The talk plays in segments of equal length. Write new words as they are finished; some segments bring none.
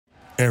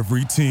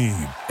Every team,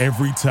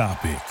 every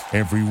topic,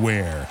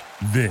 everywhere.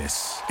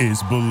 This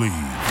is Believe.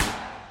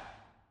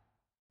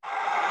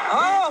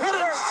 Oh, hit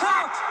it,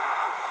 sacked!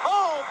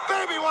 Oh,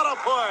 baby, what a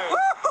play!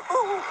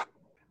 Woo-hoo!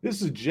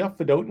 This is Jeff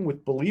Fedotin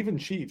with Believe in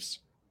Chiefs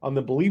on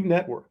the Believe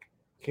Network,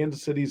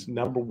 Kansas City's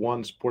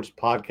 #1 sports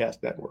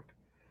podcast network.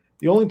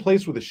 The only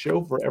place with a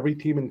show for every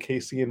team in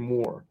KC and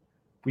more.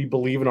 We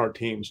believe in our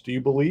teams. Do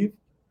you believe?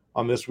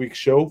 On this week's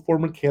show,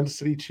 former Kansas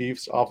City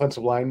Chiefs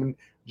offensive lineman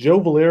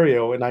Joe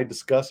Valerio and I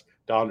discuss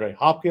DeAndre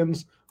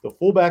Hopkins, the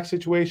fullback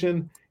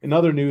situation, and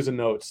other news and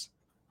notes.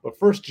 But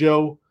first,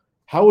 Joe,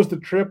 how was the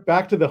trip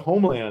back to the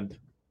homeland?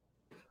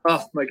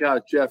 Oh my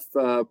God, Jeff!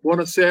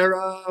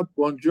 Buonasera,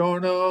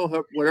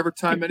 buongiorno, whatever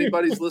time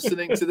anybody's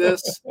listening to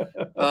this.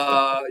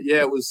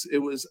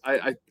 It was.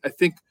 I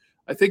think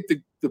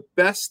the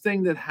best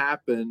thing that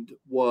happened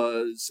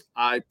was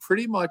I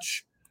pretty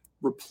much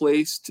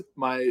replaced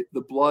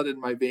the blood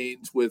in my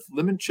veins with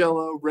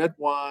limoncello, red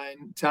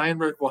wine, Italian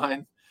red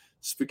wine,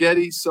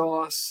 spaghetti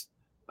sauce,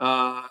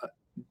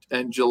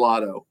 and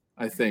gelato.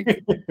 I think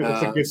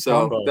that's a good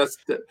so. combo.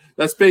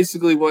 That's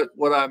basically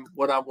what I'm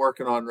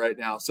working on right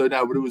now. So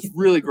now, but it was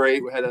really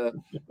great. We had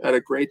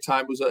a great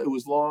time. It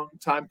was a long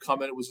time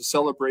coming. It was a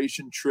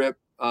celebration trip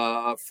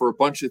for a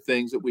bunch of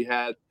things that we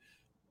had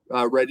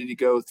ready to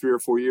go 3 or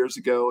 4 years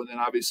ago, and then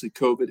obviously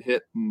COVID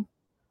hit, and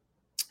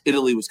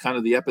Italy was kind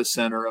of the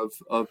epicenter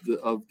of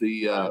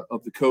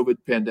the COVID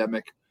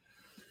pandemic,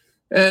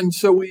 and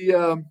so we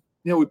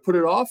put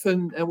it off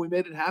and we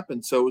made it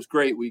happen. So it was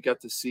great. We got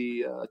to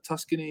see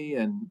Tuscany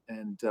and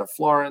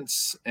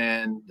Florence,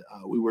 and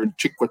we were in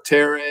Cinque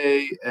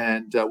Terre,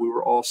 and we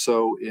were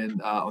also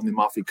on the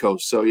Amalfi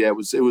Coast. So yeah, it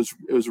was a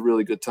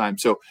really good time.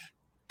 So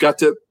got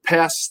to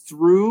pass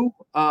through,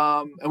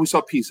 and we saw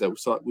Pisa.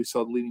 We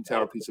saw the Leaning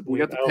Tower of Pisa. But we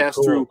got to pass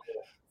through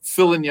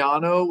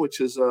Filignano,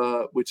 which is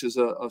a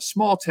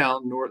small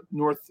town north.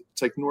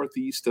 It's like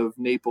northeast of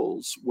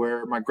Naples,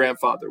 where my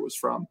grandfather was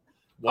from.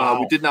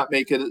 Wow. We did not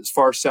make it as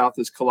far south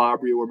as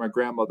Calabria, where my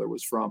grandmother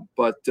was from,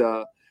 but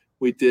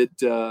we did.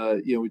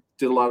 We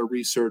did a lot of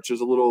research.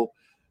 There's a little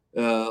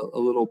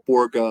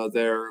borga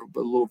there, a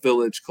little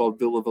village called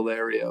Villa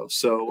Valerio.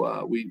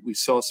 So we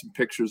saw some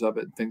pictures of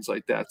it and things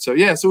like that. So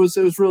yeah, so it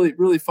was really,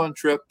 really fun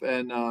trip,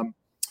 and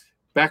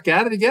back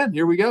at it again.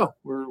 Here we go.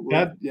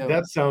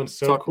 That sounds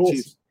so cool.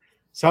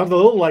 Sounds a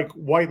little like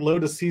White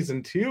Lotus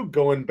season 2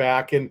 going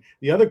back. And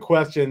the other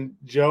question,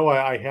 Joe,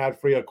 I had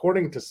for you,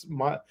 according to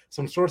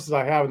some sources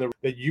I have,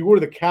 that you were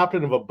the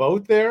captain of a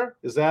boat there.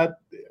 Is that?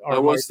 I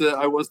was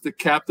the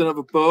captain of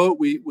a boat.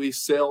 We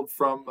sailed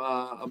from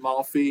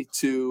Amalfi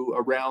to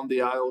around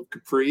the Isle of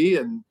Capri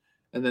and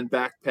then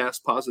back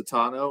past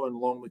Positano and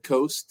along the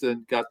coast,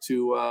 and got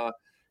to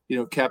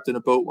captain a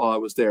boat while I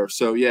was there.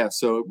 So yeah,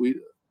 so we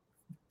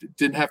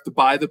didn't have to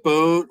buy the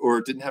boat or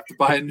didn't have to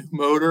buy a new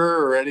motor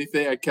or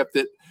anything. I kept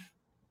it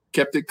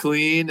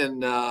clean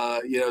and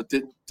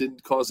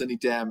didn't cause any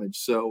damage.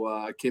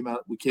 So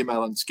we came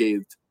out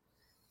unscathed.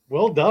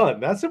 Well done.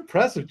 That's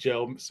impressive,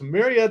 Joe. Some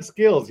myriad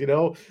skills.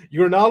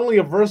 You're not only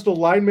a versatile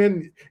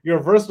lineman, you're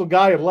a versatile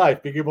guy in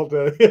life, being able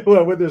to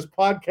whether there's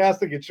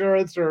podcasting,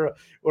 insurance, or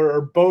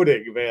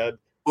boating, man.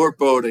 Or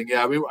boating,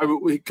 yeah. I mean,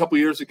 a couple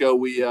years ago,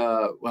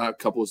 a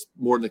couple is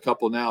more than a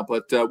couple now,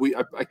 but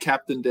I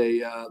captained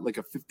a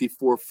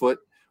 54-foot.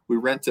 We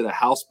rented a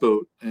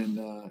houseboat in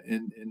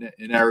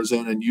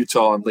Arizona and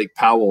Utah and Lake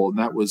Powell, and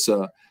that was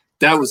a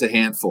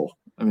handful.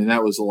 I mean,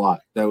 that was a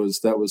lot. That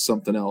was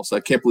something else. I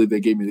can't believe they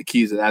gave me the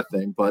keys to that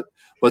thing, but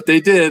they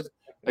did.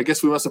 I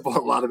guess we must have bought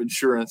a lot of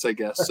insurance. I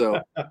guess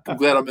so. I'm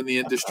glad I'm in the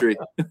industry.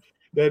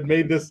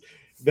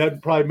 That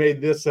probably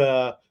made this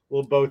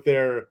little boat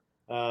there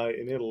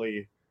in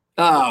Italy.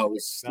 Oh, it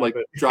was like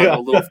driving a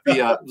little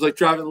Fiat. It was like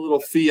driving a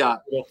little Fiat.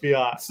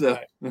 So.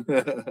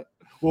 Right.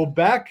 Well,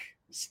 back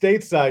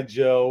stateside,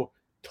 Joe,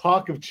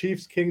 talk of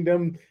Chiefs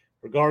Kingdom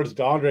regards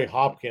DeAndre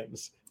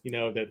Hopkins.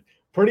 That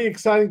pretty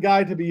exciting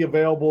guy to be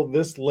available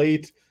this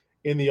late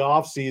in the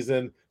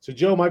offseason. So,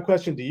 Joe, my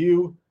question to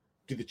you,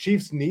 do the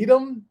Chiefs need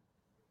him?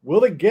 Will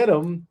they get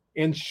him?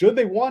 And should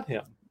they want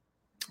him?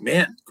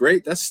 Man,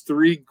 great. That's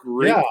 3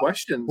 great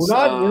questions.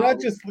 We're not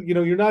just,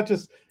 you're not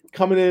just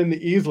coming in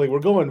easly. We're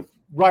going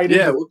right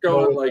into we're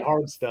going like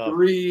hard stuff.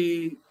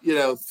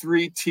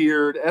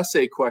 3-tiered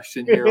essay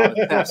question here on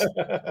a test.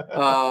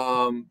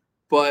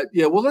 But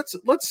yeah, well, let's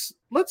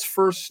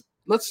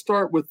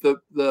start with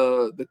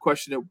the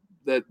question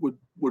that would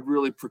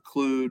really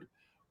preclude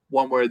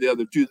one way or the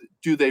other.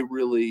 Do they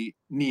really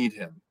need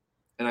him?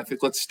 And I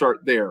think let's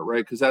start there,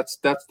 right? Because that's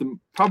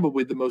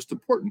probably the most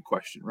important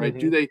question, right?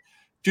 Mm-hmm.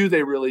 Do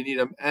they really need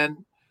him?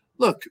 And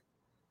look,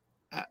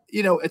 at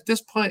this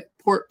point,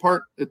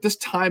 at this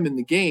time in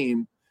the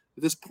game,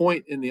 at this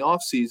point in the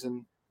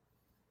offseason,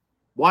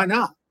 why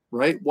not,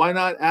 right? Why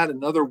not add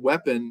another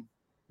weapon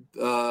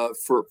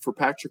for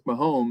Patrick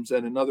Mahomes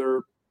and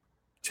another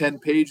 10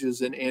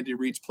 pages in Andy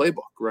Reid's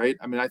playbook, right?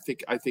 I mean, I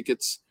think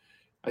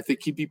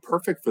he'd be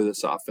perfect for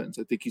this offense.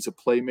 I think he's a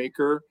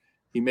playmaker.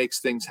 He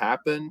makes things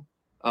happen.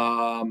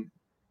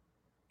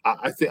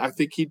 I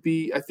think he'd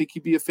be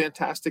a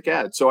fantastic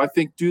ad. So I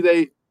think do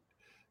they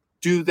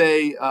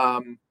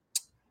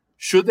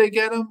should they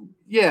get him?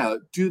 Yeah.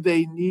 Do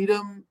they need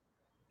him?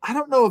 I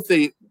don't know if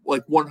they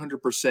like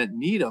 100%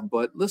 need him,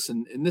 but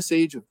listen, in this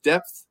age of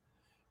depth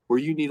where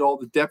you need all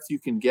the depth you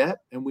can get,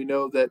 and we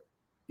know that,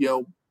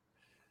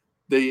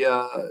 the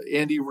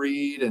Andy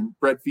Reid and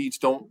Brett Veach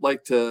don't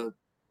like to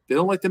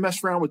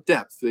mess around with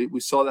depth. We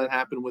saw that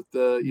happen with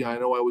I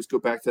know I always go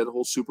back to that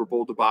whole Super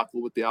Bowl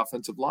debacle with the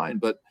offensive line,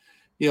 but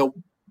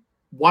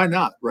why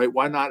not, right?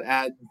 Why not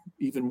add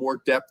even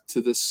more depth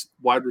to this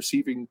wide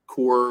receiving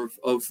core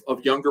of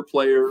younger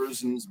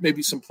players and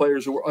maybe some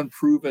players who are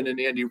unproven in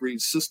Andy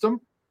Reid's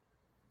system?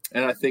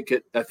 And I think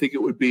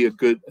it would be a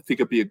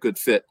good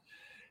fit.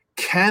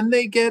 Can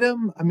they get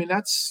him? I mean,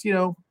 that's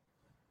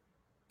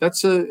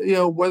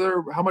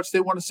whether how much they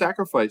want to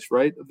sacrifice,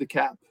 right, of the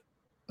cap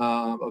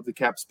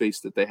space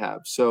that they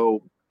have.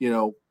 So,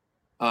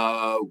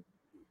 I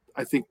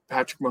think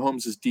Patrick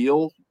Mahomes'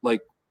 deal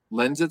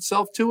lends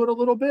itself to it a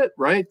little bit,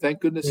 right? Thank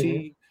goodness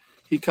he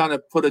kind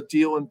of put a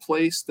deal in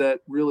place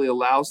that really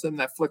allows them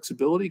that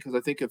flexibility. Because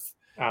I think if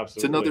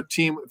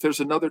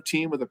there's another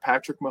team with a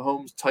Patrick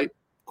Mahomes type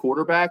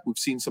quarterback, we've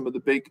seen some of the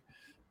big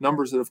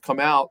numbers that have come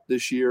out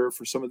this year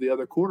for some of the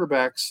other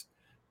quarterbacks.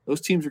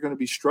 Those teams are going to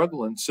be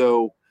struggling.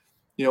 So,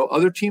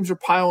 other teams are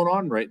piling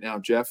on right now,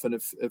 Jeff. And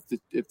if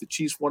the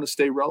Chiefs want to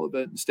stay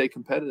relevant and stay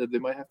competitive, they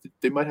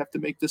might have to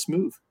make this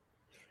move.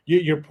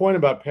 Your point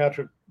about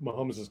Patrick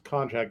Mahomes'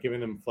 contract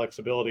giving them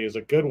flexibility is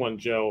a good one,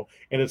 Joe,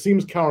 and it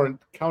seems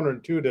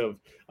counterintuitive.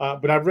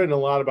 But I've written a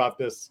lot about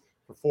this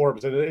for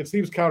Forbes, and it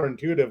seems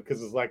counterintuitive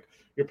because it's like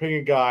you're paying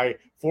a guy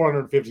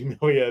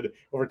 $450 million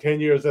over 10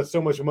 years. That's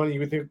so much money. You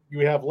would think you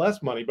would have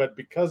less money, but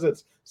because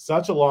it's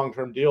such a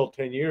long-term deal,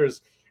 10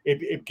 years,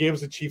 it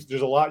gives the Chiefs.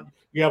 There's a lot.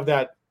 You have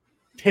that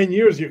 10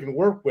 years you can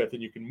work with,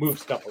 and you can move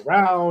stuff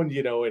around,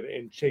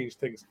 and change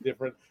things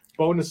different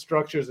bonus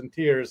structures and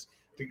tiers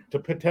to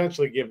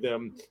potentially give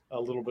them a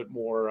little bit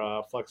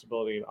more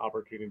flexibility and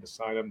opportunity to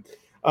sign him.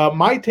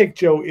 My take,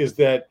 Joe, is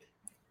that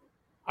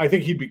I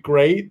think he'd be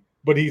great,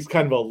 but he's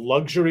kind of a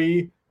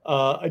luxury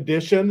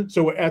addition.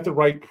 So at the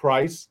right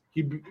price,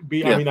 he'd be.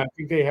 Yeah. I mean, I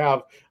think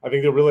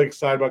they're really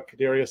excited about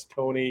Kadarius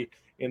Toney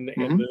and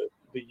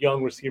the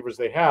young receivers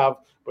they have.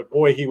 But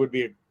boy, he would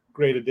be a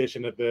great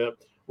addition at the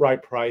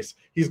right price.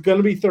 He's going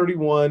to be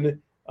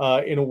 31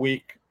 in a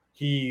week.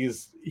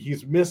 He's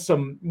missed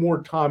some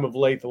more time of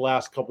late the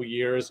last couple of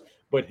years,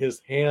 but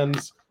his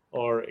hands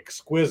are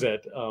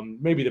exquisite.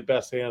 Maybe the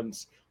best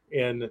hands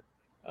in the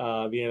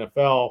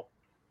NFL.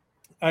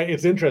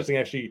 It's interesting,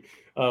 actually.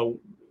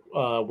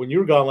 When you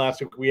were gone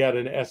last week, we had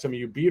an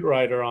SMU beat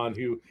writer on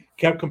who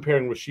kept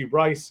comparing Rashee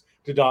Rice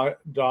to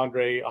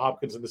DeAndre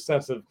Hopkins in the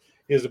sense of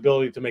his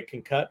ability to make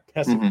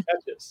contested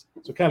catches.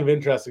 So kind of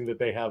interesting that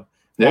they have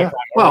that guy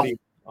already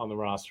on the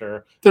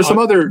roster. There's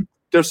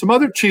some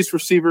other Chiefs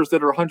receivers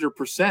that are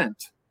 100%.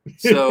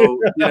 So,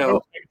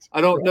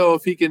 I don't know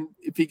if he can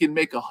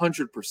make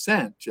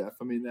 100%, Jeff.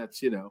 I mean,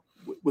 that's,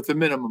 with a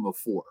minimum of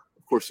 4.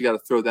 Of course, you got to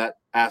throw that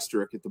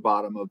asterisk at the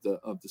bottom of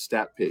the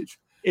stat page.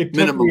 It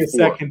took me a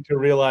second to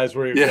realize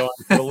where you're going.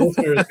 For the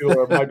listeners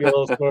who might be a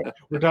little slower,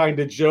 we're talking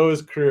to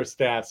Joe's career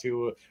stats.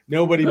 Who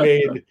nobody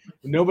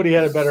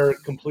had a better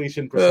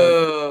completion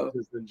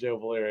percentage than Joe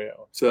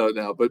Valerio. So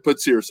no,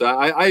 but seriously,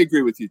 I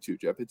agree with you too,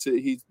 Jeff.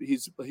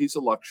 He's a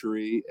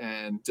luxury,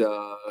 and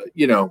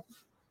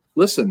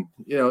listen,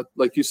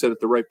 like you said, at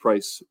the right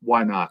price,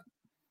 why not?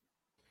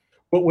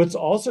 But what's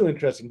also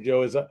interesting,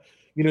 Joe, is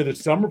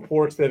there's some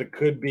reports that it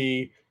could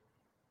be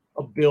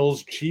a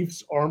Bills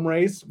Chiefs arm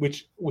race,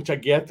 which I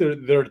get.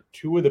 They're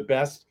two of the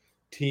best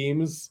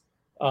teams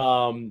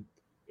in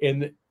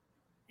the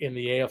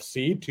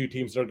AFC. Two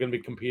teams that are going to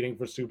be competing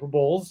for Super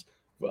Bowls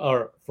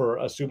or for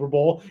a Super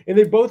Bowl, and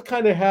they both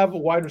kind of have a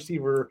wide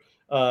receiver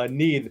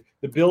need.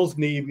 The Bills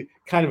need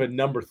kind of a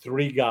number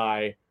 3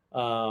 guy,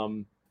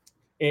 and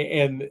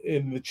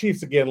the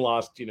Chiefs again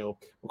lost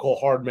McCole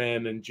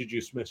Hardman and Juju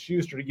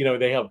Smith-Schuster.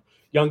 They have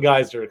young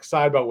guys they're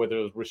excited about, whether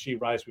it was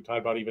Rashee Rice, we talked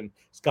about even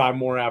Sky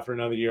Moore after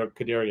another year,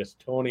 Kadarius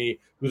Toney,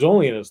 who's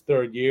only in his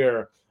 3rd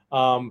year.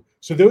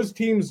 So those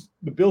teams,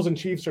 the Bills and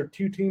Chiefs, are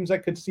 2 teams I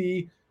could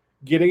see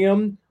getting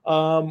him.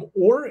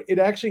 Or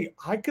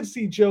I could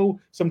see, Joe,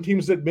 some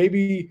teams that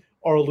maybe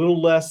are a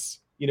little less,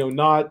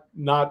 not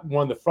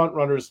one of the front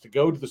runners to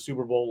go to the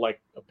Super Bowl like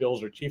a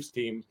Bills or Chiefs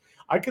team.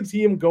 I could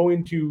see him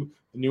going to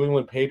the New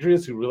England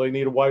Patriots, who really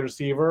need a wide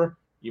receiver,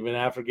 even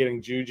after getting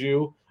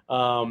Juju.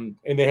 And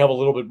they have a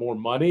little bit more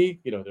money.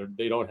 They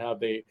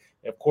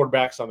have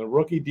quarterbacks on the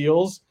rookie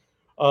deals.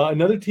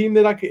 Another team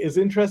that is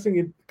interesting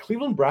is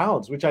Cleveland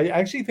Browns, which I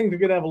actually think they're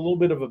going to have a little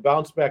bit of a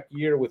bounce back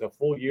year with a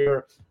full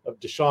year of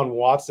Deshaun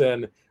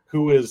Watson,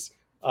 who is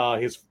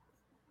his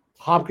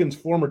Hopkins'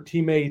 former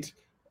teammate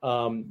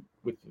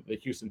with the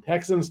Houston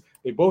Texans.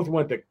 They both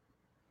went to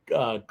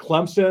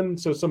Clemson,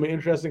 so some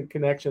interesting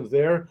connections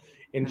there.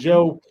 And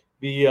Joe,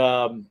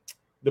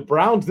 the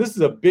Browns, this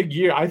is a big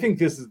year. I think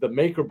this is the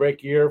make or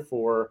break year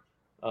for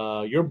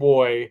your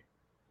boy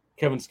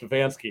Kevin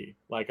Stefanski.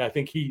 Like, I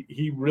think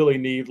he really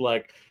need,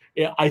 like,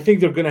 I think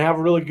they're going to have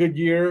a really good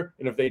year,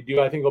 and if they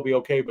do, I think it'll be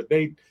okay. But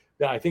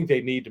I think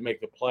they need to make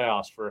the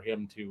playoffs for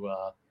him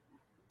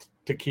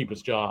to keep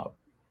his job.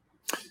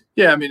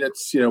 Yeah, I mean,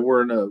 it's, the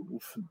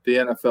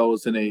NFL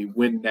is in a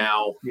win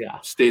now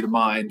state of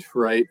mind,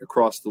 right,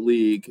 across the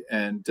league,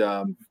 and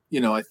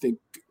I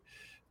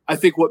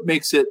think what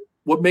makes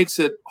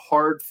it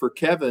hard for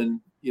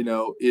Kevin,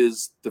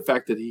 is the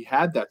fact that he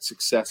had that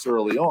success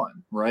early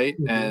on, right,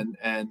 and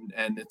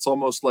it's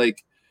almost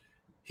like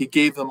he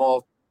gave them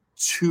all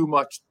too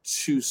much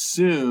too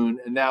soon,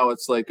 and now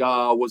it's like,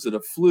 was it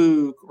a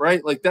fluke,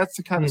 right? Like, that's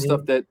the kind of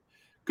stuff that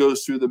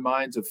goes through the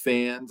minds of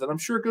fans, and I'm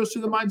sure it goes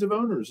through the minds of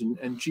owners and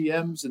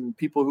GMs and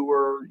people who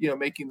are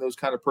making those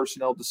kind of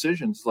personnel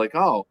decisions. Like,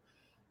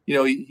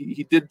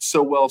 he did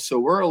so well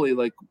so early.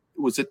 Like,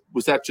 was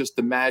that just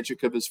the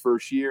magic of his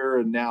first year?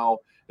 And now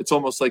it's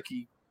almost like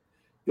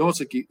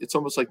it's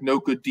almost like no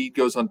good deed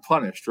goes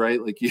unpunished,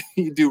 right? Like,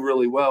 you do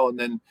really well, and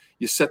then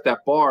you set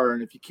that bar,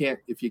 and if you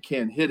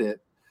can't hit it,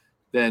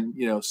 then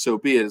so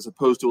be it. As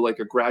opposed to like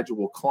a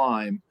gradual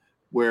climb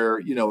where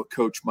a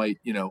coach might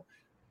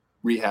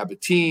rehab a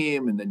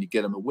team, and then you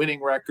get them a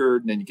winning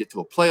record, and then you get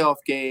to a playoff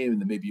game,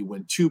 and then maybe you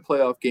win 2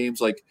 playoff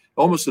games. Like, it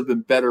almost have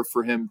been better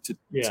for him to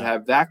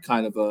have that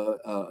kind of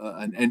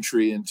an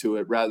entry into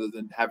it, rather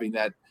than having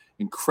that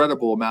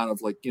incredible amount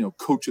of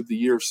coach of the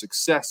year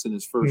success in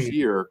his first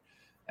year.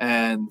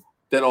 And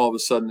then all of a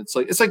sudden it's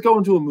like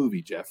going to a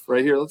movie, Jeff,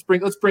 right here. Let's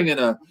bring in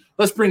a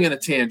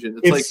tangent.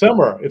 It's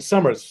summer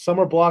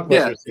blockbusters.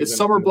 Yeah, it's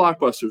summer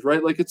blockbusters,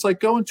 right? Like, it's like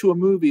going to a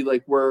movie,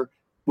 like, where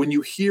when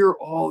you hear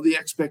all the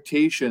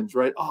expectations,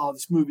 right? Oh,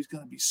 this movie's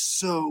going to be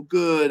so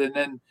good. And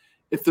then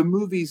if the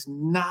movie's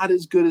not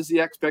as good as the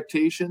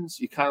expectations,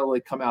 you kind of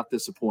like come out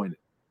disappointed,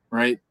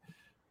 right?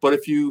 But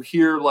if you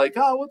hear like,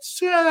 I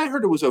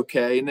heard it was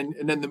okay. And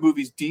then the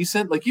movie's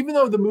decent. Like, even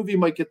though the movie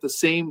might get the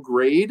same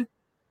grade,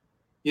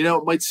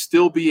 it might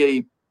still be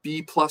a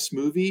B+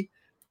 movie.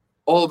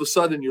 All of a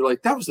sudden you're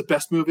like, that was the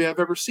best movie I've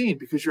ever seen,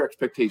 because your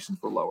expectations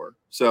were lower.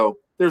 So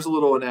there's a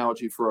little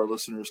analogy for our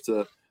listeners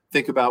to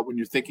think about when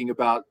you're thinking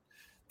about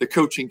the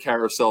coaching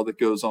carousel that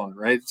goes on,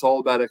 right? It's all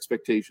about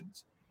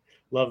expectations.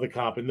 Love the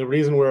comp. And the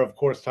reason we're, of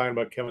course, talking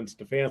about Kevin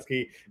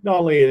Stefanski, not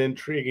only an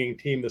intriguing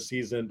team this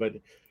season, but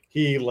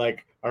he,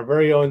 like our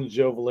very own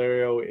Joe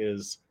Valerio,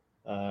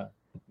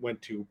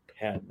 went to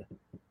Penn,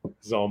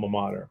 his alma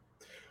mater.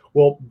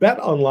 Well,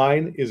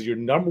 BetOnline is your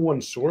number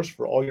one source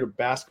for all your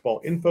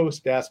basketball info,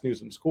 stats,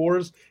 news, and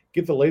scores.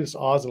 Get the latest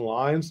odds and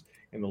lines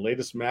and the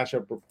latest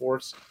matchup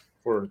reports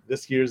for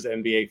this year's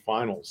NBA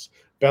Finals.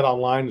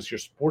 BetOnline is your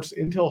sports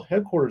intel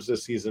headquarters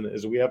this season,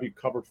 as we have you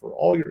covered for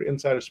all your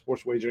insider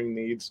sports wagering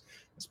needs.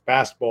 It's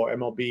basketball,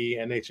 MLB,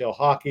 NHL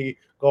hockey,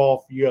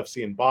 golf,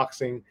 UFC, and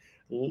boxing.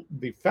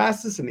 The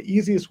fastest and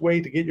easiest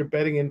way to get your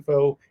betting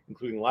info,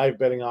 including live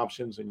betting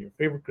options and your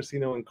favorite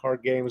casino and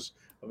card games,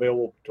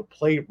 available to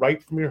play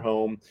right from your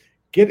home.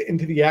 Get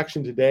into the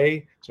action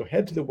today. So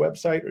head to the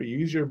website or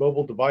use your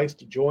mobile device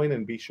to join,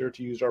 and be sure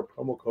to use our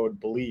promo code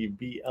BELIEVE,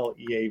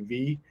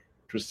 BLEAV,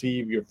 to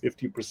receive your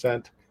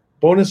 50%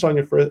 bonus on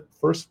your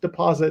first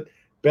deposit.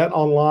 Bet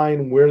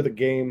online, where the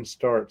game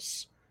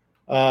starts.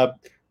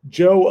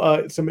 Joe,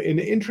 an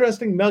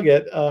interesting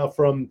nugget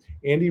from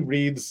Andy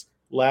Reid's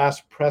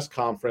last press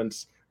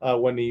conference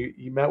when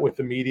he met with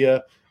the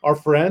media. Our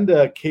friend,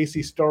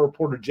 KC Star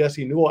reporter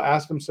Jesse Newell,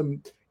 asked him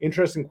some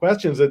interesting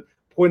questions that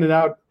pointed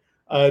out,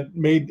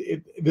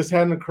 this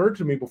hadn't occurred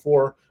to me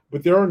before,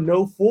 but there are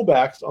no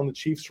fullbacks on the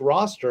Chiefs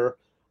roster.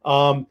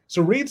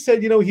 So Reid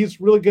said, he's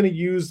really going to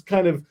use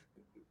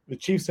the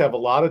Chiefs have a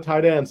lot of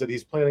tight ends, that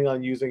he's planning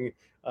on using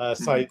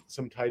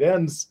some tight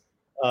ends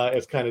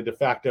as kind of de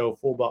facto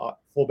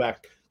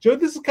fullback. Joe,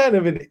 this is kind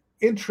of an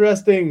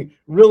interesting,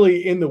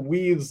 really in the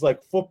weeds,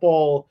 like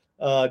football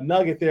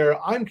nugget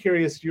there. I'm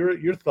curious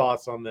your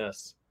thoughts on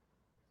this.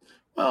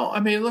 Well, I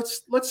mean,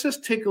 let's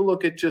just take a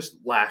look at just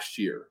last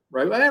year,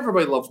 right?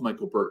 Everybody loves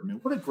Michael Burton. Man,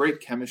 what a great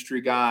chemistry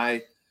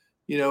guy.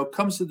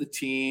 Comes to the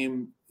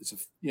team.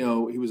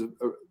 He was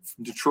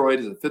from Detroit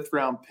as a 5th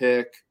round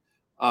pick.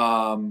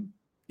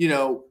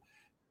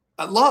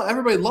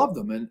 Everybody loved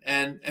him,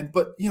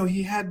 but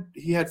he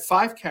had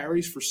 5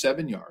 carries for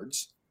 7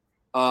 yards.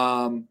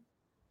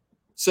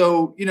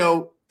 So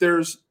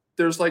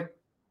there's like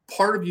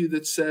part of you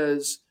that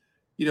says,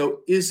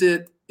 is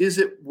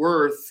it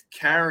worth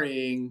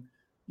carrying,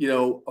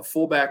 a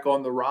fullback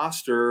on the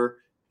roster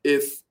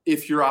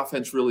if your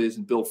offense really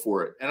isn't built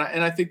for it?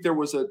 And I think there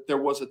was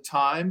a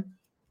time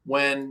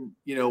when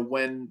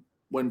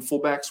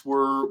fullbacks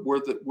were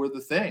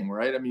the thing,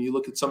 right? I mean, you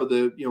look at some of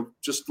the,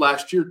 just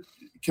last year,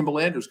 Kimball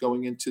Anders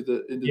going into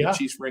the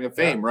Chiefs Ring of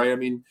Fame, right? I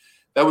mean,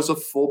 that was a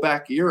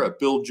fullback era.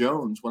 Bill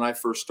Jones, when I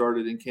first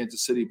started in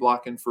Kansas City,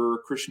 blocking for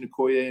Christian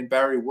Okoye and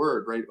Barry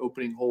Word, right?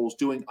 Opening holes,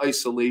 doing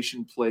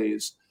isolation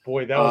plays.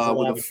 Boy, that was a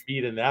lot of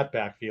speed in that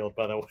backfield,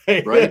 by the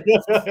way. Right?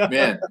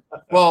 Man.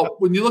 Well,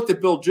 when you looked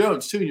at Bill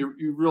Jones, too,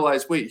 you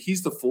realize, wait,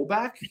 he's the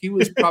fullback? He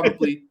was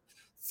probably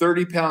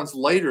 30 pounds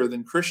lighter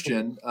than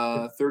Christian,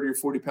 30 or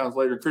 40 pounds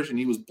lighter than Christian.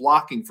 He was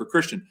blocking for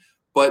Christian.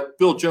 But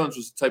Bill Jones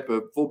was the type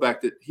of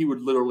fullback that he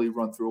would literally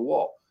run through a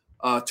wall.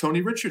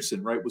 Tony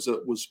Richardson, right,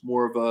 was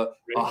more of a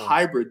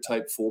hybrid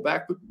type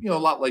fullback, but a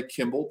lot like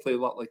Kimball, played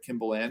a lot like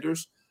Kimball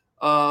Anders.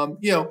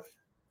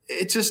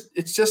 It's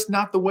just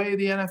not the way of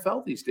the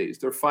NFL these days.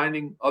 They're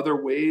finding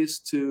other ways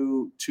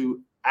to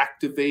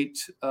activate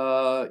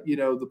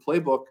the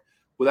playbook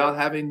without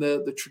having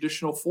the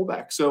traditional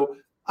fullback. So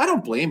I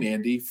don't blame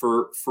Andy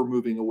for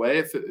moving away.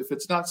 If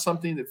it's not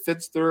something that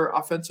fits their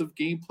offensive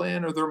game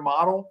plan or their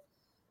model,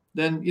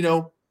 then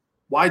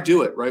why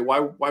do it, right?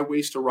 Why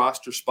waste a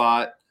roster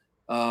spot?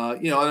 I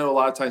know a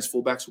lot of times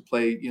fullbacks will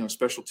play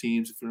special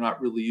teams if they're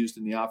not really used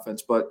in the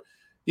offense, but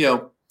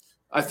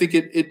I think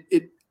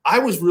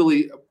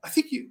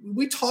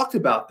we talked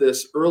about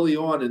this early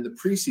on in the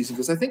preseason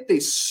because I think they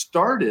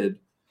started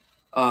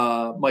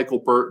Michael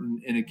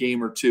Burton in a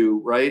game or two,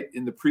 right,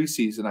 in the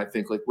preseason. I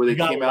think where they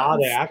came out a lot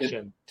of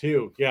action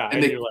too,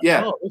 and you're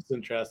like, oh, that's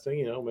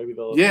interesting. Maybe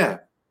they'll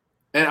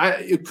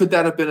And could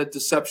that have been a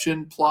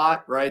deception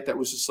plot, right? That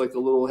was just like a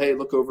little, hey,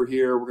 look over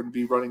here. We're going to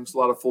be running a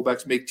lot of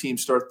fullbacks, make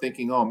teams start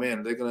thinking, oh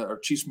man, are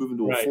Chiefs moving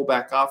to a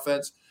fullback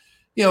offense?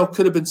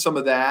 Could have been some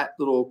of that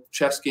little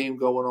chess game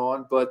going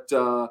on, but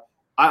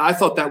I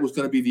thought that was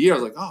going to be the year. I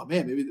was like, oh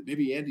man,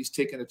 maybe Andy's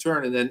taking a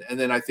turn, and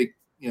then I think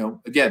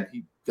again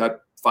he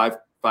got five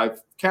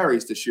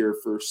carries this year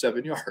for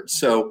 7 yards.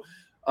 So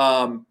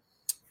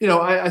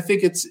I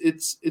think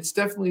it's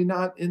definitely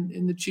not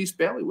in the Chiefs'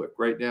 bailiwick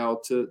right now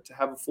to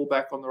have a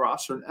fullback on the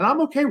roster, and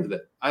I'm okay with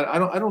it. I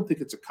don't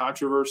think it's a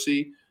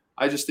controversy.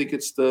 I just think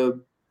it's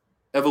the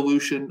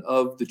evolution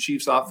of the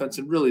Chiefs' offense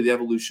and really the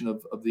evolution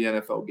of the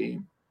NFL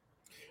game.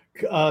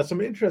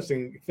 Some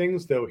interesting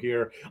things though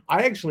here.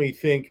 I actually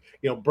think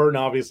Burton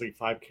obviously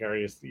 5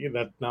 carries.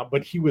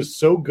 But he was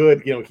so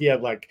good. He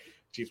had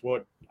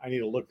I need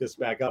to look this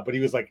back up, but he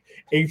was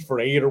 8 for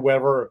 8 or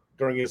whatever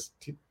during his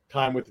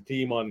time with the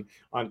team on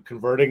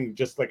converting,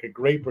 just a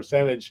great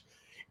percentage.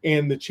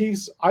 And the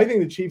Chiefs, I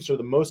think the Chiefs are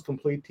the most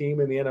complete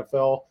team in the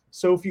NFL.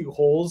 So few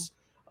holes.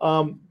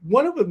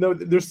 One of them, though,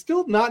 they're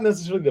still not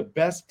necessarily the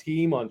best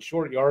team on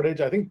short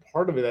yardage. I think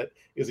part of it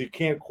is you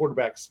can't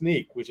quarterback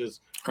sneak, which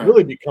has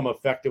really become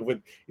effective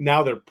with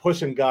now they're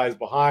pushing guys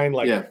behind,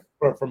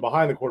 from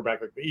behind the quarterback.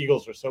 The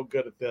Eagles are so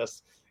good at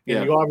this.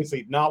 And you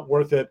obviously not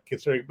worth it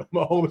considering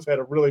Mahomes had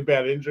a really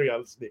bad injury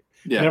on the sneak.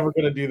 Never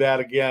going to do that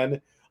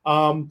again.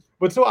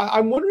 But so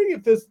I'm wondering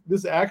if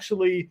this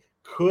actually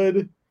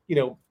could,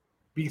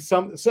 be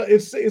so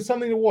it's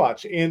something to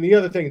watch. And the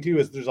other thing too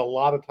is there's a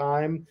lot of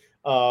time.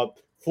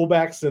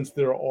 Fullbacks, since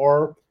there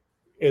are,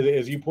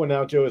 as you point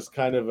out, Joe, is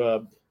kind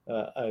of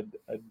a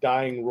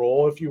dying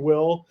role, if you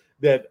will,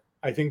 that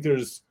I think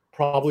there's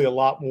probably a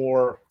lot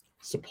more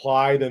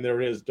supply than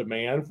there is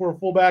demand for a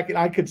fullback. And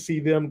I could see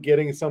them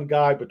getting some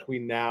guy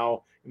between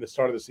now and the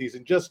start of the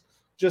season, just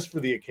for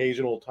the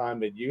occasional time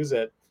they'd use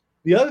it.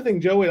 The other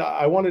thing, Joey,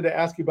 I wanted to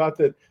ask you about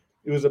that.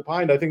 It was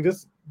opined, I think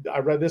I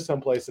read this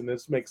someplace, and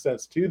this makes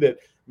sense too, that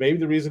maybe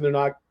the reason they're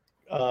not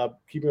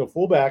keeping a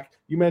fullback,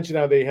 you mentioned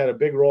how they had a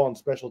big role on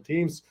special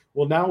teams.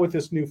 Well, now with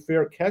this new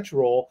fair catch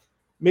role,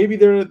 maybe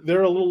they're a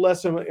little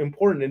less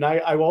important. And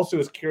I also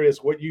was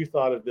curious what you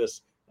thought of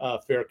this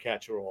fair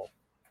catch role.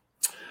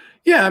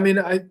 Yeah, I mean,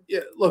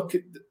 look,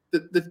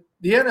 the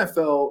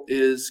NFL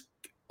is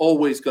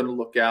always going to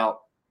look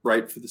out,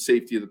 right, for the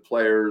safety of the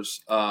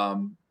players.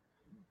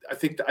 I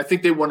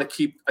think they want to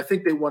keep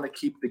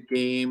the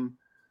game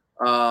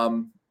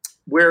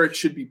where it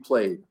should be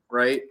played,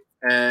 right?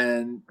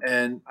 And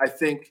I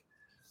think,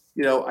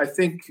 I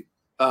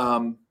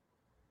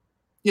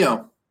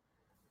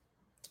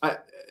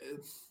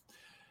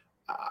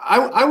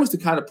was the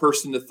kind of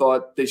person that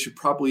thought they should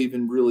probably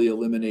even really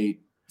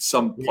eliminate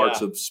some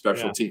parts of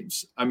special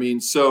teams. I mean,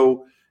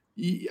 so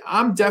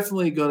I'm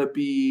definitely going to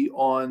be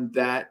on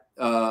that.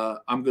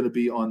 I'm going to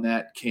be on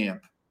that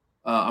camp.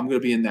 I'm going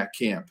to be in that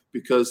camp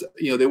because,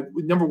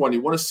 number one,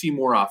 you want to see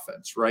more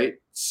offense, right?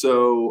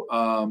 So,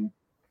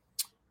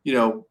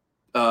 you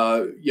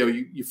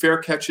fair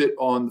catch it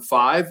on the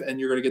 5 and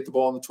you're going to get the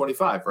ball on the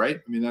 25,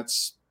 right? I mean,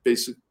 that's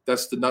basic.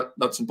 That's the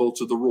nuts and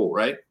bolts of the rule,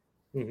 right?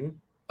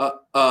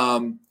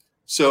 Mm-hmm.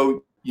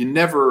 So you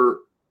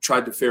never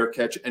tried to fair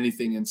catch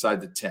anything inside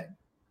the 10,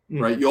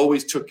 right? You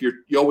always took your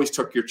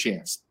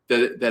chance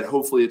that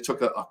hopefully it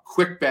took a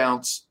quick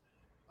bounce.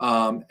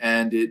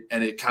 And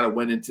it kind of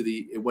went into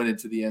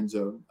the end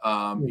zone.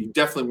 You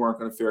definitely weren't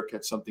going to fair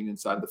catch something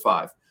inside the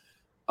 5.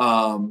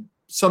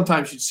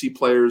 Sometimes you'd see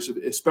players,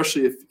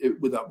 especially if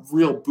with a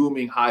real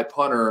booming high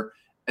punter,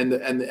 and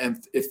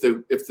if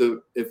the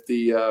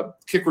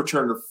kick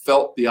returner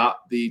felt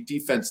the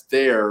defense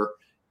there,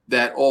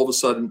 that all of a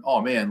sudden,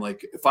 oh man,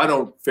 if I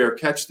don't fair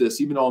catch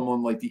this, even though I'm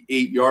on the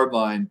 8-yard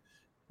line,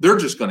 they're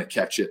just going to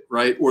catch it,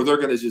 right? Or they're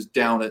going to just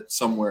down it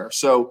somewhere.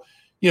 So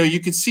you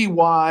could see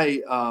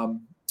why.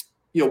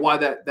 Why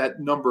that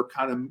number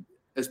kind of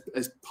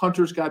as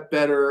punters got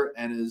better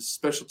and as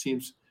special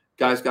teams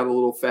guys got a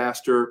little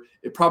faster,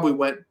 it probably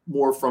went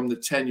more from the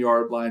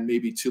 10-yard line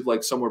maybe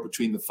to somewhere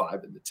between the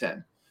 5 and the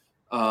 10.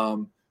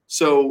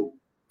 So,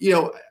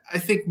 I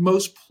think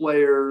most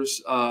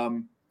players,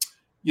 we're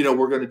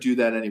going to do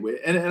that anyway.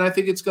 And I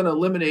think it's going to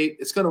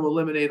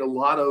eliminate a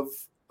lot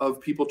of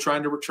people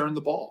trying to return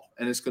the ball,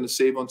 and it's going to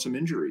save on some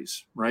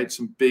injuries, right?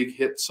 Some big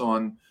hits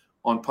on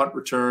punt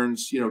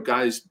returns,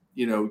 guys,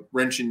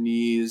 wrenching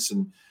knees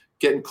and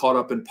getting caught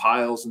up in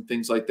piles and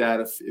things like that.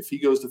 If he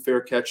goes to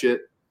fair catch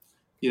it,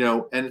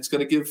 and it's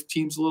going to give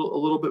teams a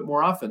little bit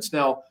more offense.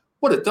 Now,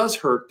 what it does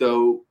hurt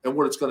though, and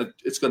what it's going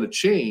to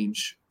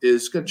change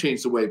is going to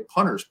change the way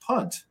punters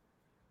punt.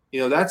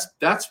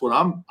 That's what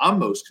I'm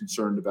most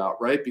concerned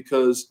about, right?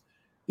 Because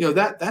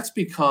that's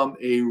become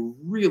a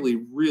really,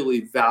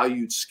 really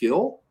valued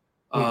skill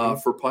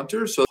for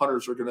punters. So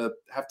punters are going to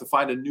have to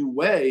find a new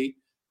way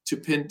to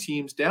pin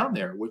teams down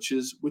there, which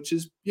is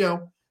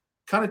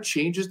kind of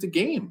changes the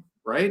game,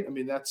 right? I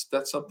mean, that's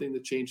something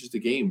that changes the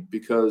game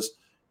because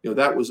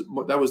that was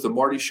the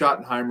Marty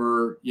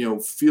Schottenheimer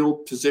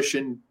field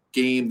position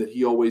game that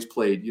he always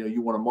played.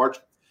 You want to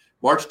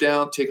march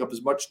down, take up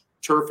as much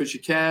turf as you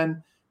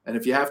can. And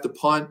if you have to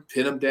punt,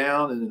 pin them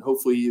down, and then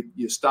hopefully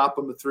you stop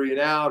them a 3 and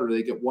out, or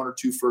they get 1 or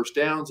 2 first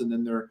downs, and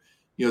then they're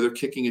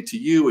kicking it to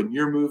you, and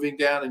you're moving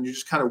down, and you're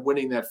just kind of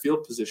winning that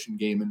field position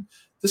game. And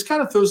this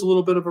kind of throws a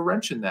little bit of a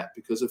wrench in that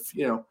because if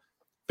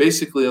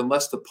basically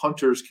unless the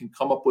punters can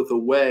come up with a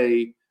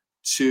way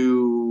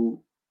to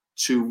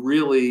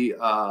really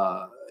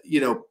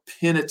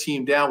pin a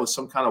team down with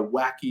some kind of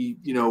wacky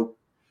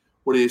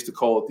what they used to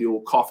call it, the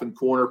old coffin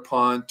corner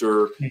punt,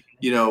 or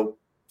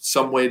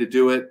some way to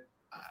do it.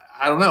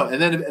 I don't know.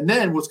 And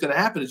then what's going to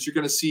happen is you're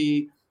going to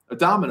see a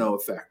domino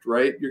effect,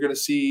 right? You're going to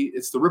see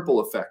it's the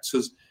ripple effect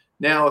because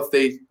now if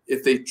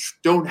they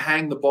don't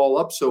hang the ball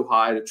up so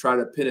high to try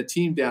to pin a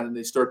team down and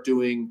they start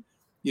doing,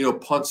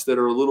 punts that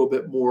are a little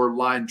bit more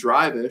line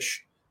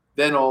drive-ish,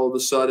 then all of a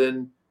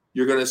sudden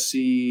you're going to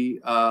see,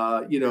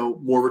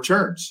 more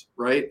returns,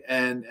 right?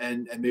 And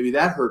maybe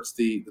that hurts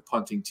the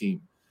punting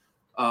team.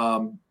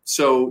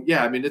 So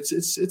yeah, I mean,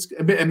 it's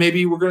and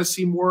maybe we're going to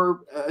see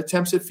more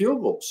attempts at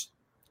field goals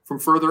from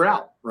further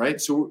out,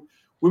 right? So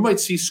we might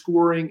see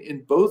scoring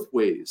in both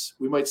ways.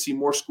 We might see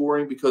more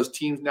scoring because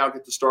teams now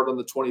get to start on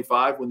the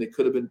 25 when they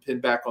could have been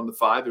pinned back on the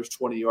 5. There's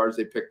 20 yards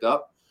they picked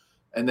up,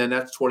 and then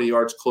that's 20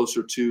 yards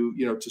closer to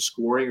to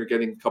scoring or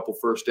getting a couple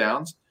first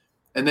downs.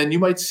 And then you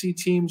might see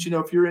teams,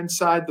 if you're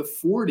inside the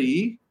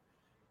 40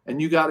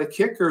 and you got a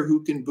kicker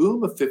who can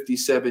boom a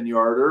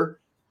 57-yarder,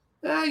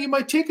 you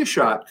might take a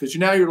shot because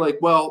now you're like,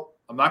 well,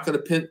 I might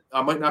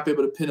not be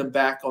able to pin him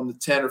back on the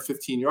 10 or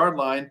 15-yard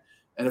line.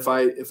 And if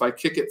I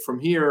kick it from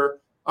here,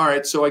 all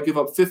right, so I give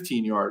up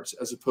 15 yards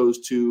as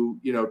opposed to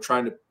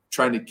trying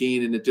to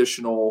gain an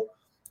additional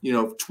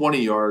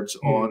 20 yards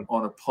on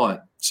a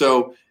punt.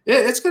 So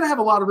it's going to have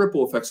a lot of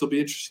ripple effects. It'll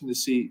be interesting to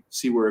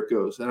see where it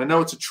goes. And I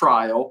know it's a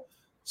trial,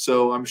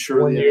 so I'm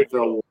sure the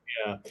NFL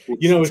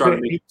will try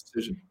to make a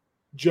decision.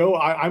 Joe,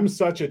 I'm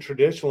such a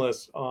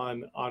traditionalist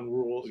on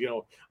rules.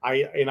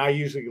 I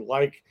usually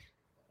like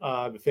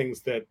the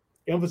things that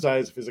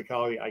emphasize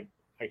physicality. I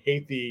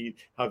hate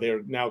how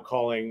they're now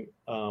calling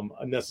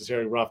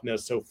unnecessary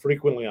roughness so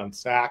frequently on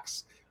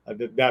sacks. I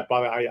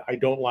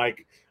don't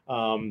like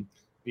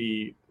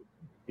the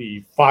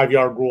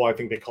 5-yard rule. I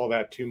think they call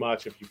that too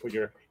much if you put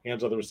your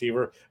hands on the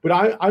receiver.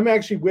 But I'm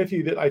actually with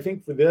you that I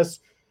think for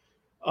this,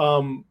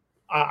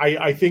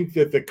 I think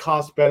that the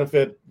cost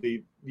benefit,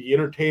 the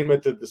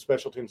entertainment of the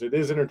special teams, it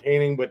is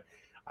entertaining, but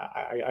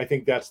I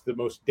think that's the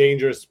most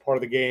dangerous part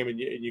of the game, and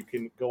you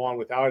can go on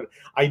without it.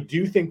 I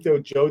do think, though,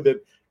 Joe,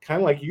 that kind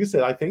of like you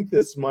said, I'm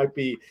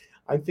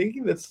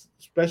thinking that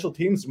special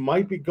teams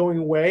might be going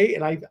away,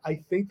 and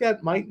I think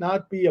that might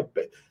not be I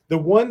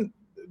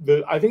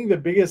think the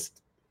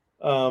biggest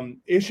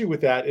issue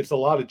with that, it's a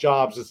lot of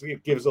jobs.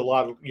 It gives a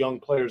lot of young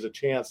players a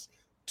chance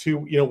to,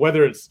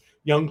 whether it's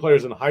young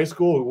players in high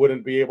school who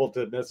wouldn't be able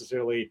to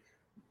necessarily,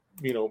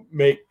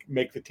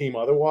 make the team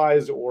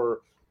otherwise,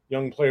 or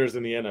young players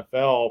in the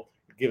NFL,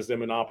 it gives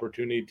them an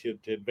opportunity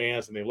to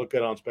advance, and they look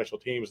good on special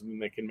teams, and then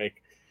they can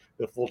make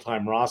the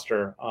full-time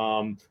roster.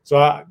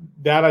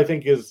 That I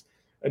think is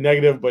a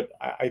negative, but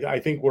I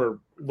think we're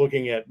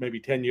looking at maybe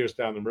 10 years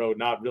down the road,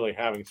 not really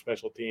having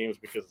special teams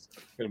because it's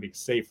going to be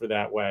safer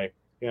that way.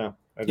 Yeah.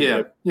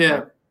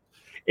 Yeah.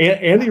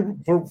 Andy,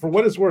 for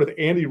what it's worth,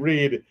 Andy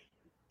Reid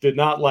did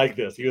not like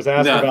this. He was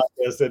asked about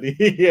this, and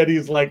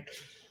he's like,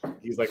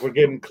 we're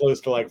getting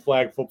close to like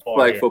flag football.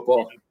 Flag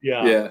football.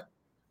 Yeah.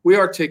 We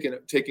are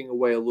taking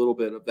away a little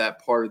bit of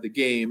that part of the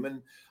game.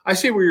 And I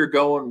see where you're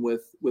going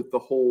with the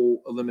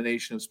whole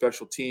elimination of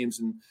special teams.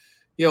 And,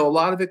 a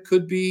lot of it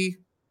could be,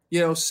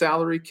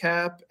 salary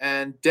cap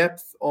and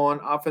depth on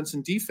offense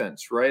and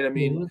defense, right? I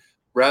mean,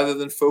 rather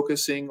than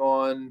focusing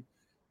on,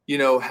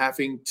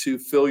 having to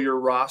fill your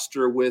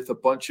roster with a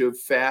bunch of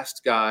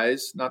fast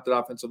guys, not that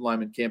offensive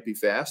linemen can't be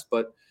fast,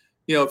 but,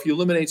 if you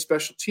eliminate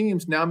special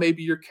teams, now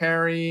maybe you're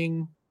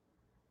carrying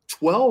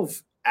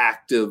 12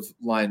 active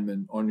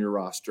linemen on your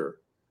roster,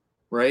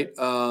 right?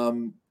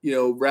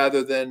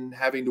 Rather than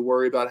having to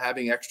worry about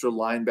having extra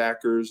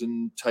linebackers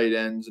and tight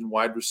ends and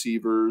wide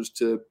receivers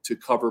to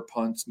cover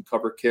punts and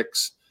cover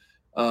kicks,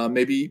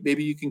 Maybe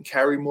you can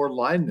carry more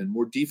linemen,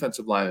 more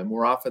defensive linemen,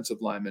 more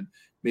offensive linemen.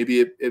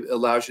 Maybe it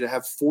allows you to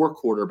have 4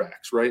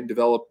 quarterbacks, right, and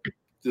develop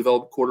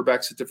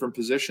quarterbacks at different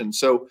positions.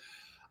 So,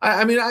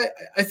 I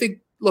think,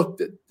 look,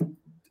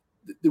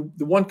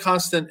 the one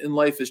constant in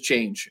life is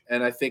change,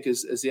 and I think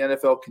as the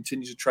NFL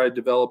continues to try to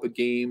develop a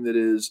game that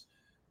is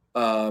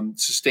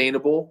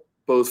sustainable,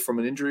 both from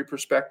an injury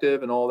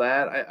perspective and all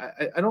that,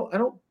 I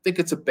don't think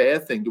it's a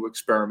bad thing to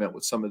experiment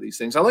with some of these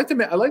things. I like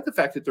the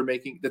fact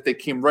that they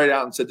came right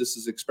out and said this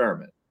is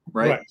experiment,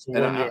 right? So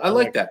and I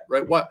like that,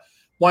 right?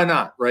 Why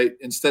not, right?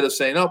 Instead of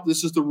saying, oh,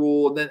 this is the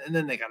rule, and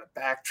then they got to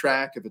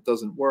backtrack if it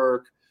doesn't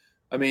work.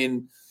 I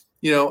mean,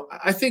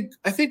 I think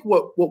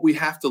what we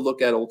have to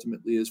look at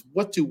ultimately is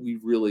what do we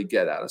really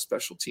get out of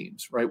special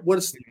teams, right?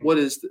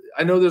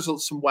 I know there's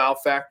some wow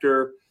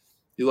factor.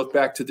 You look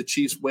back to the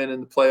Chiefs win in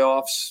the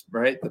playoffs,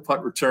 right? The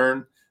punt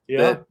return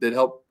that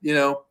helped.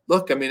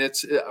 Look, I mean,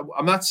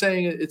 I'm not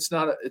saying it's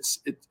not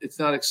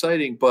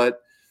exciting,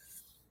 but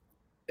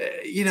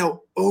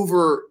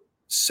over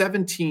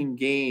 17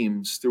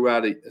 games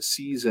throughout a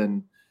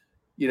season,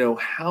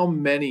 how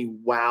many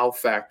wow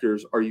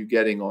factors are you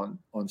getting on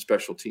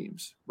special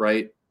teams,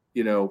 right?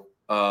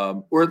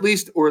 Or at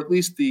least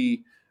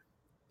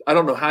I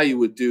don't know how you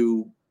would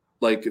do,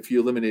 like, if you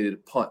eliminated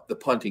the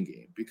punting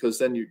game, because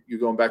then you're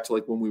going back to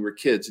like when we were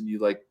kids and you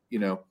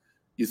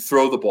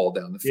throw the ball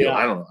down the field. Yeah.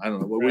 I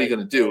don't know. What are you going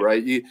to do,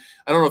 right?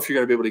 I don't know if you're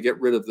going to be able to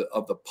get rid of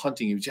the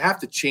punting, but you have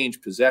to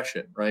change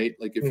possession, right?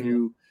 Like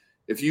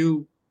if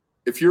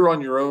you're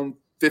on your own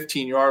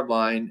 15-yard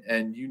line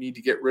and you need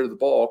to get rid of the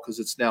ball because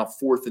it's now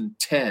 4th and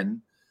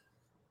 10,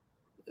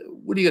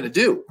 what are you going to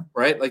do,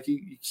 right? Like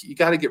you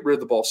got to get rid of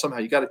the ball somehow.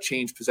 You got to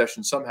change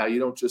possession somehow. You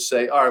don't just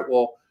say, all right,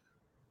 well,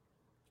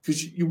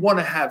 because you want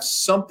to have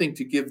something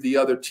to give the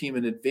other team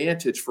an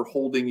advantage for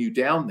holding you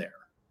down there,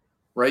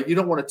 right? You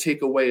don't want to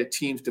take away a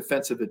team's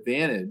defensive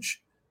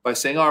advantage by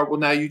saying, all right, well,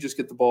 now you just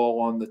get the ball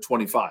on the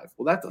 25.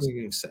 Well, that doesn't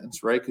make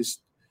sense, right? Because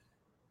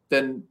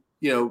then,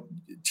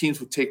 teams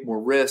would take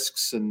more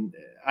risks, and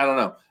I don't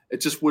know. It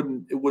just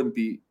wouldn't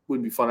be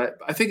fun.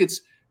 I think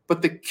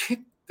but the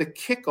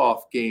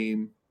kickoff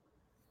game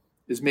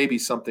is maybe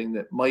something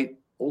that might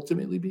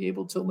ultimately be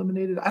able to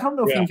eliminate it. I don't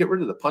know if you can get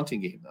rid of the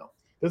punting game, though.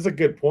 That's a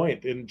good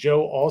point. And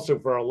Joe, also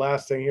for our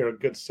last thing here, a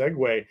good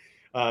segue,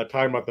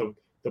 talking about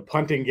the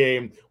punting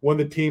game. One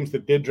of the teams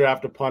that did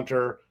draft a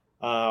punter,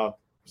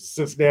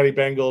 Cincinnati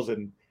Bengals.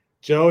 And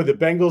Joe, the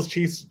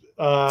Bengals-Chiefs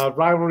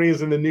rivalry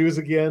is in the news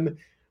again.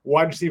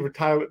 Wide receiver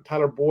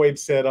Tyler Boyd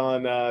said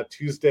on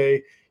Tuesday,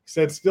 he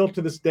said, still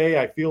to this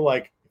day, I feel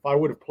like if I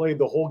would have played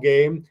the whole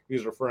game, he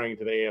was referring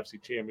to the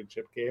AFC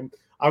Championship game,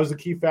 I was the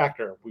key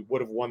factor. We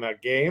would have won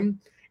that game.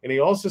 And he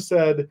also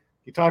said,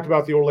 he talked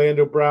about the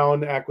Orlando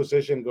Brown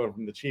acquisition going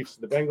from the Chiefs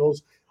to the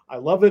Bengals. I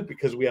love it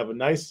because we have a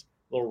nice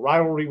little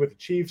rivalry with the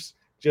Chiefs.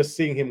 Just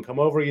seeing him come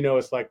over,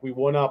 it's like we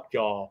won up,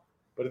 y'all.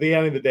 But at the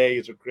end of the day,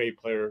 he's a great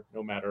player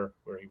no matter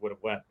where he would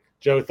have went.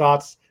 Joe,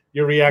 thoughts,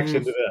 your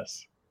reaction to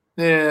this?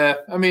 Yeah,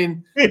 I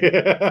mean,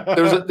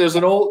 there's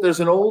an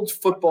old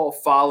Football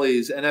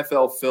Follies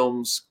NFL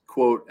Films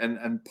quote,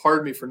 and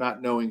pardon me for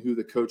not knowing who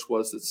the coach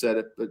was that said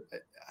it, but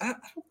I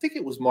don't think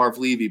it was Marv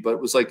Levy, but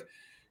it was like,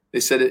 they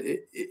said,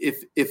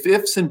 if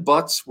ifs and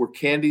buts were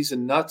candies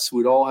and nuts,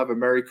 we'd all have a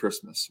Merry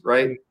Christmas,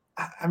 right?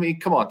 I mean,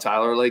 come on,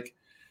 Tyler. Like,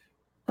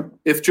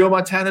 if Joe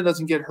Montana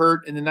doesn't get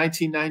hurt in the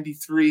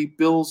 1993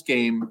 Bills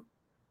game,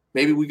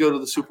 maybe we go to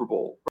the Super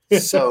Bowl.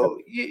 So,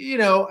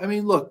 I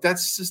mean, look,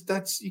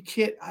 that's you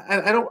can't.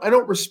 I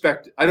don't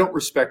respect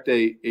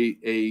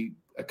a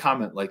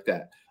comment like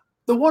that.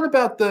 The one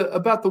about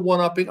the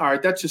one-upping, all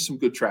right, that's just some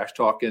good trash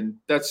talk, and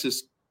that's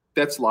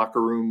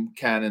locker room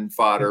cannon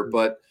fodder,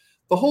 but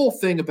the whole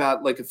thing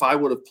about, like, if I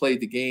would have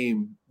played the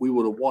game, we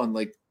would have won.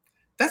 Like,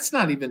 that's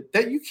not even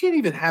that. You can't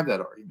even have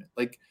that argument.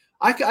 Like,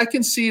 I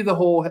can see the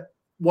whole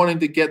wanting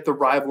to get the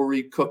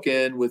rivalry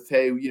cooking with,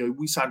 hey,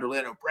 we signed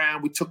Orlando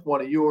Brown, we took one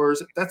of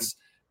yours. That's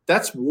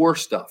war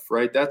stuff,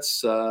 right?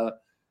 That's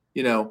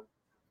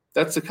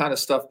that's the kind of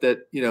stuff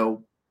that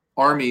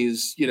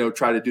armies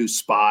try to do.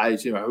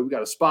 Spies, we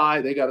got a spy,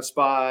 they got a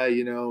spy,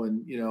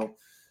 and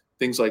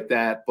things like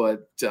that.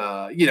 But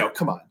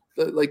come on.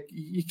 Like,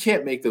 you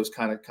can't make those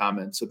kind of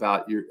comments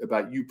about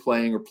you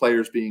playing or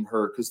players being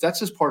hurt, because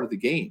that's just part of the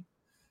game.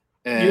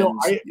 And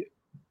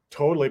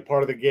totally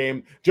part of the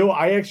game. Joe,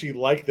 I actually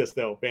like this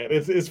though, man.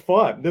 It's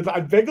fun.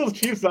 Bengals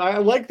Chiefs. I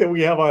like that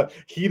we have a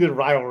heated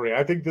rivalry.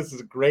 I think this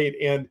is great.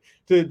 And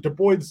to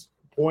Boyd's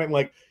point,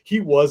 like, he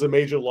was a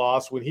major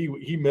loss when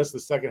he missed the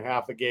second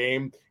half of the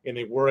game, and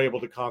they were able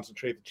to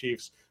concentrate the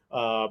Chiefs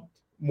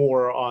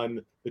more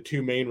on the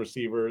two main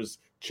receivers,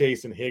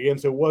 Chase and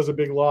Higgins. So it was a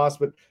big loss,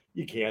 but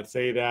you can't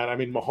say that. I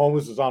mean,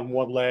 Mahomes is on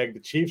one leg. The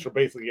Chiefs are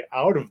basically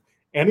out of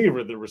any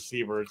of the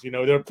receivers. There are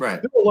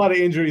a lot of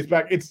injuries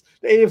back. It's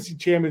the AFC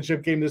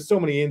Championship game. There's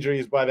so many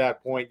injuries by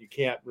that point. You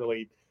can't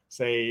really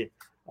say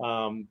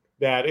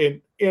that.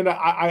 And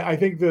I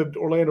think the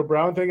Orlando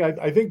Brown thing,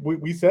 I think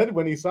we said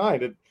when he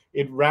signed it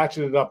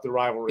ratcheted up the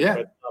rivalry. Yeah.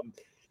 But,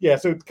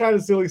 so it's kind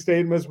of silly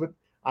statements, but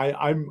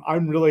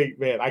I'm really,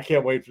 man, I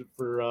can't wait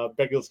for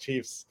Bengals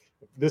Chiefs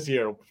this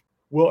year.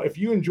 Well, if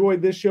you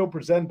enjoyed this show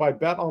presented by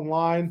Bet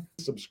Online,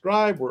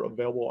 subscribe. We're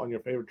available on your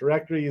favorite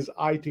directories: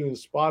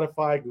 iTunes,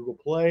 Spotify, Google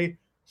Play,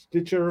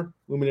 Stitcher,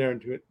 Luminary,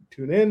 and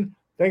TuneIn.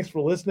 Thanks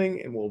for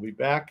listening, and we'll be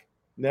back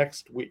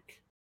next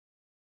week.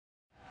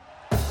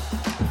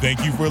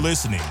 Thank you for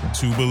listening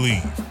to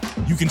Believe.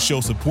 You can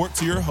show support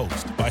to your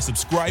host by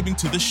subscribing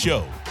to the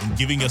show and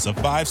giving us a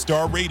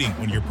 5-star rating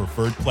on your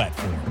preferred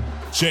platform.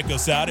 Check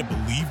us out at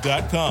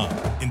Believe.com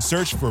and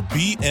search for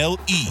BLEAV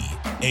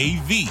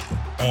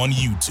on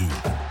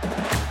YouTube.